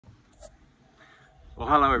Well,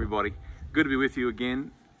 hello everybody. Good to be with you again.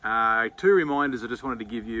 Two reminders I just wanted to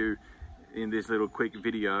give you in this little quick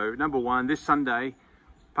video. Number one, this Sunday,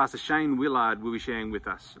 Pastor Shane Willard will be sharing with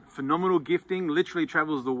us. Phenomenal gifting, literally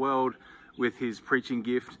travels the world with his preaching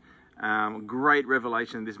gift. Great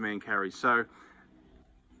revelation this man carries. So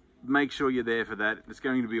make sure you're there for that. It's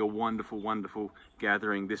going to be a wonderful, wonderful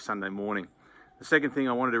gathering this Sunday morning. The second thing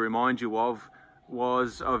I wanted to remind you of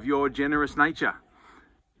was of your generous nature.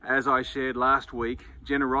 As I shared last week,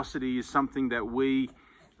 generosity is something that we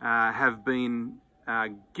have been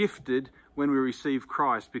gifted when we receive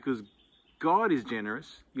Christ, because God is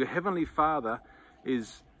generous. Your Heavenly Father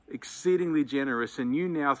is exceedingly generous, and you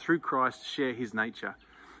now through Christ share his nature.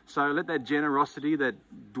 So let that generosity that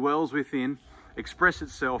dwells within express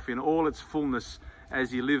itself in all its fullness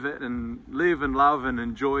as you live and love and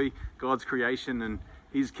enjoy God's creation and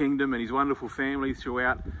his kingdom and his wonderful family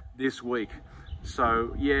throughout this week.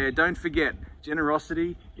 So yeah, don't forget,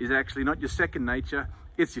 generosity is actually not your second nature,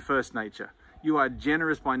 it's your first nature. You are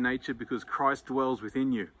generous by nature because Christ dwells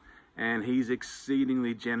within you, and he's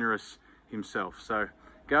exceedingly generous himself. So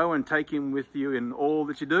go and take him with you in all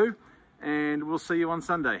that you do, and we'll see you on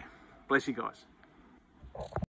Sunday. Bless you guys.